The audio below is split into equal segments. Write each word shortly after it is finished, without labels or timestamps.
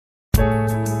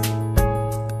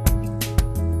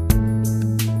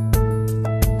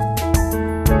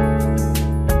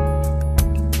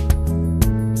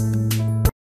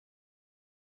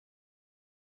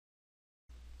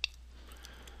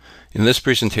In this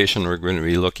presentation, we're going to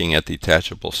be looking at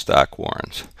detachable stock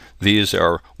warrants. These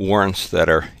are warrants that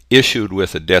are issued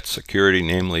with a debt security,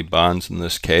 namely bonds in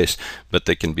this case, but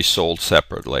they can be sold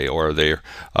separately, or they're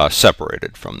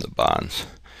separated from the bonds.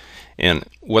 And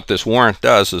what this warrant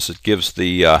does is it gives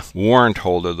the warrant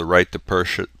holder the right to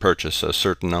purchase a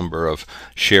certain number of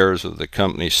shares of the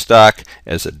company's stock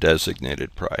as a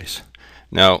designated price.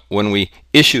 Now, when we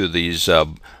issue these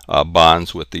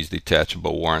bonds with these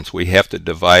detachable warrants, we have to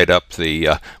divide up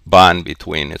the bond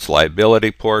between its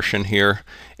liability portion here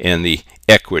and the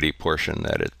equity portion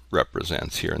that it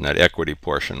represents here. And that equity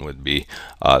portion would be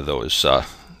those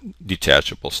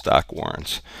detachable stock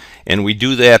warrants. And we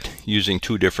do that using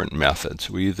two different methods.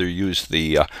 We either use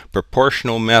the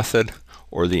proportional method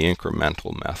or the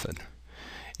incremental method.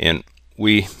 And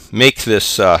we make this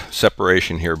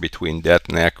separation here between debt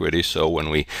and equity, so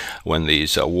when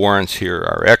these warrants here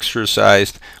are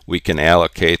exercised, we can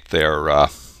allocate their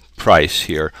price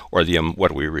here, or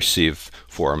what we receive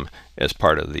for them, as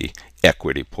part of the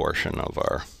equity portion of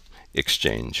our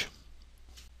exchange.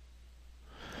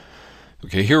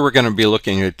 Okay, here we're going to be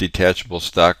looking at detachable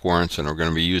stock warrants, and we're going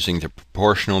to be using the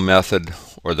proportional method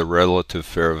or the relative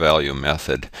fair value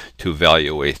method to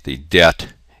evaluate the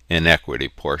debt and equity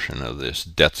portion of this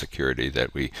debt security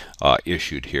that we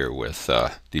issued here with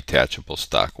detachable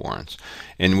stock warrants.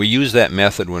 And we use that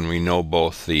method when we know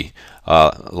both the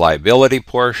liability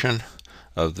portion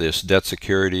of this debt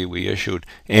security we issued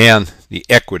and the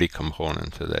equity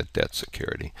component to that debt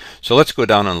security. So let's go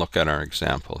down and look at our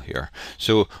example here.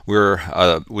 So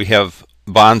we have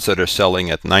bonds that are selling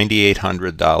at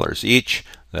 $9,800 each.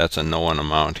 That's a known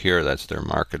amount here. That's their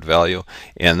market value.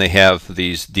 And they have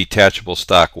these detachable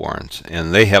stock warrants,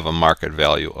 and they have a market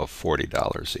value of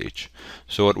 $40 each.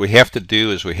 So what we have to do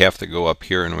is we have to go up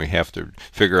here and we have to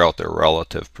figure out their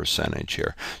relative percentage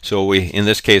here. So in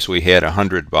this case, we had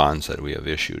 100 bonds that we have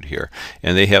issued here.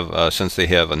 And they have, since they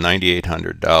have a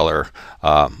 $9,800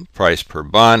 price per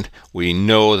bond, we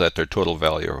know that their total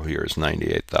value here is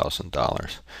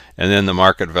 $98,000. And then the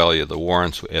market value of the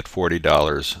warrants at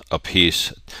 $40 a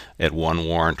piece at one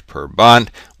warrant per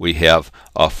bond, we have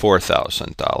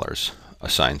 $4,000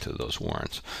 assigned to those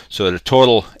warrants. So the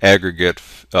total aggregate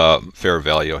fair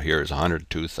value here is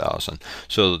 $102,000.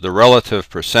 So the relative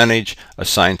percentage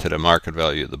assigned to the market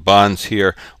value of the bonds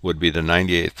here would be the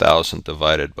 $98,000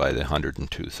 divided by the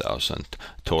 $102,000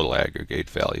 total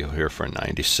aggregate value here for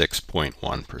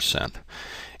 96.1%.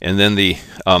 And then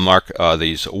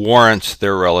these warrants,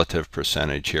 their relative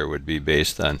percentage here would be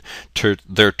based on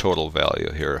their total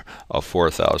value here of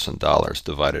 $4,000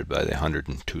 divided by the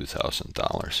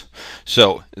 $102,000.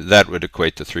 So that would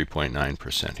equate to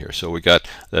 3.9% here. So we got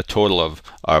the total of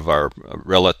our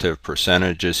relative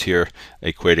percentages here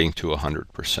equating to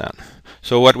 100%.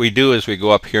 So what we do is we go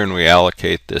up here and we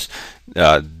allocate this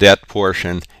debt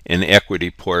portion and equity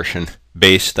portion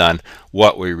based on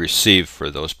what we received for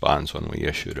those bonds when we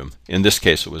issued them. In this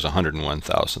case, it was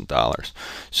 $101,000.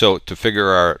 So to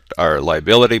figure our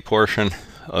liability portion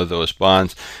of those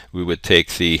bonds, we would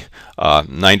take the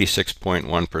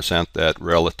 96.1%, that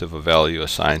relative value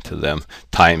assigned to them,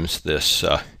 times this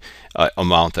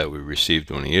amount that we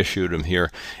received when we issued them here,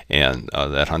 and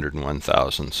that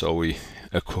 $101,000. So we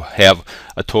have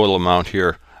a total amount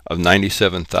here of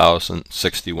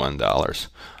 $97,061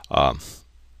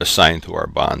 assigned to our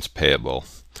bonds payable.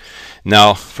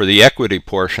 Now, for the equity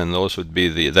portion, that would be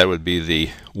the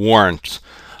warrant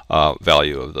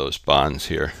value of those bonds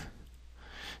here.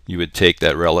 You would take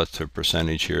that relative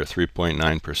percentage here,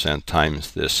 3.9%,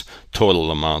 times this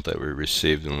total amount that we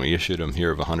received when we issued them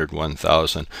here of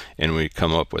 $101,000, and we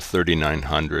come up with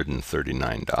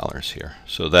 $3,939 here.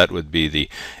 So that would be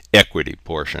the equity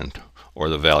portion, or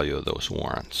the value of those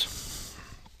warrants.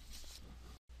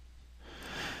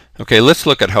 Okay, let's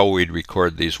look at how we'd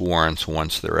record these warrants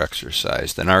once they're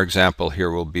exercised. And our example here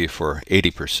will be for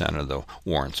 80% of the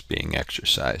warrants being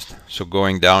exercised. So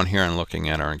going down here and looking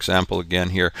at our example again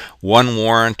here, one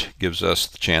warrant gives us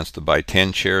the chance to buy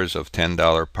 10 shares of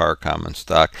 $10 par common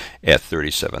stock at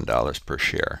 $37 per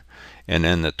share. And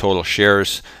then the total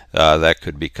shares that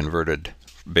could be converted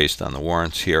based on the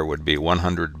warrants here would be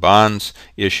 100 bonds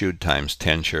issued times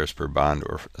 10 shares per bond,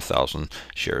 or 1,000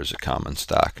 shares of common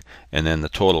stock. And then the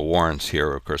total warrants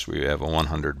here, of course, we have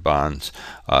 100 bonds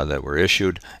that were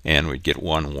issued, and we'd get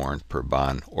one warrant per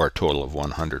bond, or a total of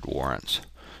 100 warrants.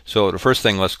 So the first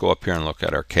thing, let's go up here and look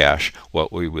at our cash,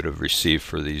 what we would have received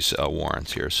for these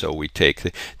warrants here. So we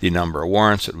take the number of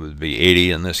warrants, it would be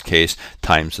 80 in this case,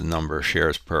 times the number of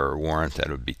shares per warrant, that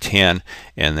would be 10,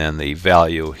 and then the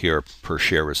value here per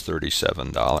share was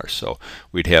 $37. So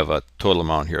we'd have a total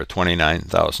amount here of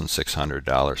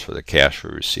 $29,600 for the cash we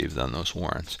received on those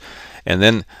warrants. And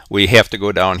then we have to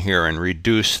go down here and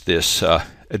reduce this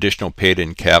additional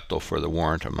paid-in capital for the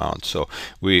warrant amount. So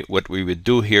what we would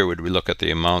do here would we look at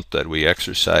the amount that we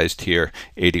exercised here,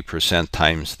 80%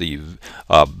 times the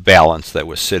balance that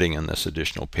was sitting in this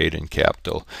additional paid-in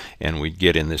capital, and we'd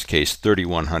get, in this case,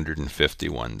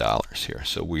 $3,151 here.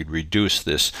 So we'd reduce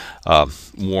this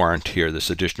warrant here, this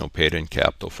additional paid-in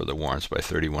capital for the warrants, by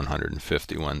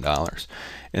 $3,151.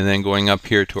 And then going up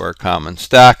here to our common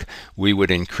stock, we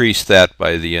would increase that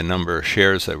by the number of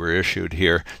shares that were issued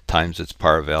here times its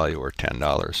par value, or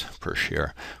 $10 per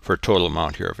share, for a total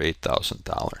amount here of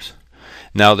 $8,000.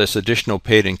 Now this additional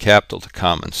paid-in capital to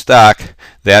common stock,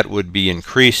 that would be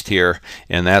increased here,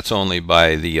 and that's only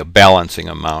by the balancing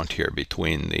amount here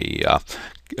between the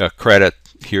credit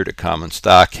here to common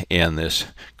stock and this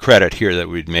credit here that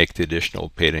we'd make the additional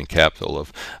paid-in capital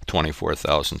of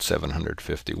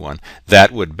 $24,751.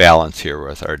 That would balance here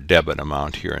with our debit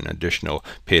amount here, an additional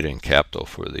paid-in capital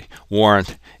for the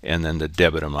warrant, and then the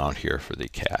debit amount here for the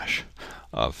cash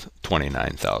of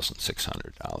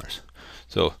 $29,600.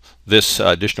 So this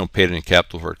additional paid-in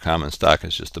capital for common stock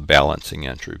is just a balancing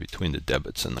entry between the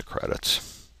debits and the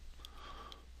credits.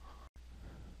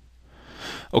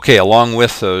 Okay, along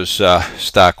with those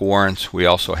stock warrants, we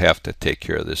also have to take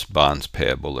care of this bonds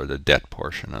payable, or the debt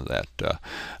portion of that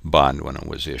bond when it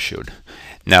was issued.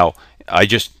 Now,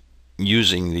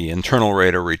 using the internal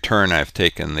rate of return, I've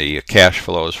taken the cash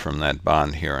flows from that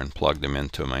bond here and plugged them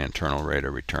into my internal rate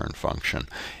of return function,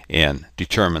 and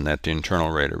determined that the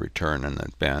internal rate of return in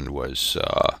that band was,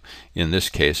 in this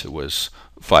case, it was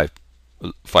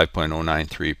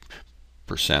 5.093%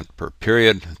 per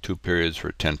period, 2 periods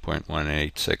for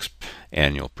 10.186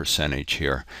 annual percentage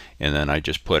here, and then I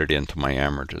just put it into my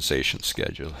amortization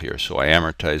schedule here. So I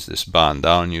amortize this bond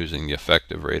down using the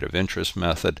effective rate of interest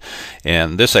method,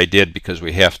 and this I did because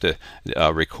we have to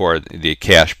record the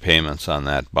cash payments on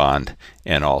that bond,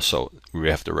 and also we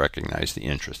have to recognize the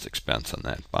interest expense on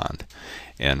that bond,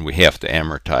 and we have to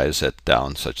amortize it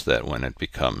down such that when it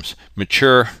becomes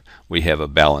mature, we have a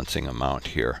balancing amount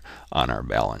here on our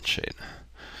balance sheet.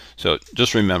 So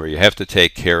just remember, you have to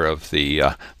take care of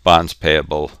the bonds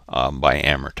payable by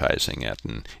amortizing it.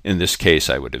 And in this case,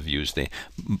 I would have used the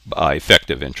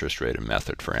effective interest rate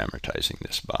method for amortizing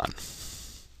this bond.